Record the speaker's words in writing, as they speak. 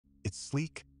It's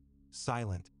sleek,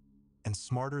 silent, and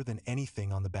smarter than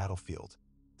anything on the battlefield.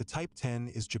 The Type 10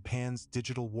 is Japan's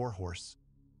digital warhorse,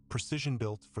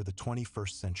 precision-built for the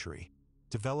 21st century.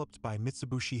 Developed by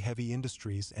Mitsubishi Heavy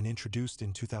Industries and introduced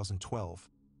in 2012,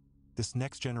 this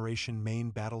next-generation main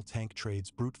battle tank trades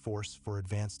brute force for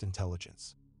advanced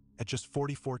intelligence. At just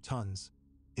 44 tons,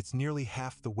 it's nearly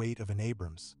half the weight of an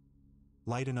Abrams,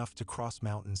 light enough to cross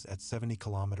mountains at 70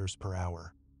 kilometers per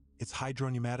hour. Its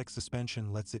hydropneumatic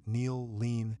suspension lets it kneel,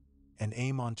 lean, and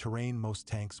aim on terrain most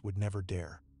tanks would never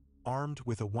dare. Armed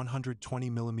with a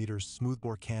 120mm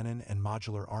smoothbore cannon and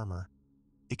modular armor,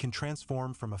 it can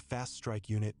transform from a fast strike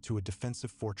unit to a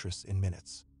defensive fortress in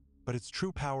minutes. But its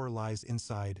true power lies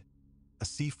inside a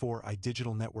C4I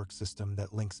digital network system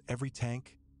that links every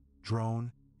tank,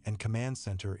 drone, and command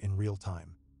center in real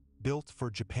time. Built for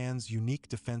Japan's unique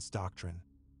defense doctrine,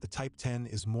 the Type 10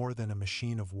 is more than a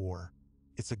machine of war.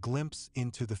 It's a glimpse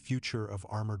into the future of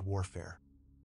armored warfare.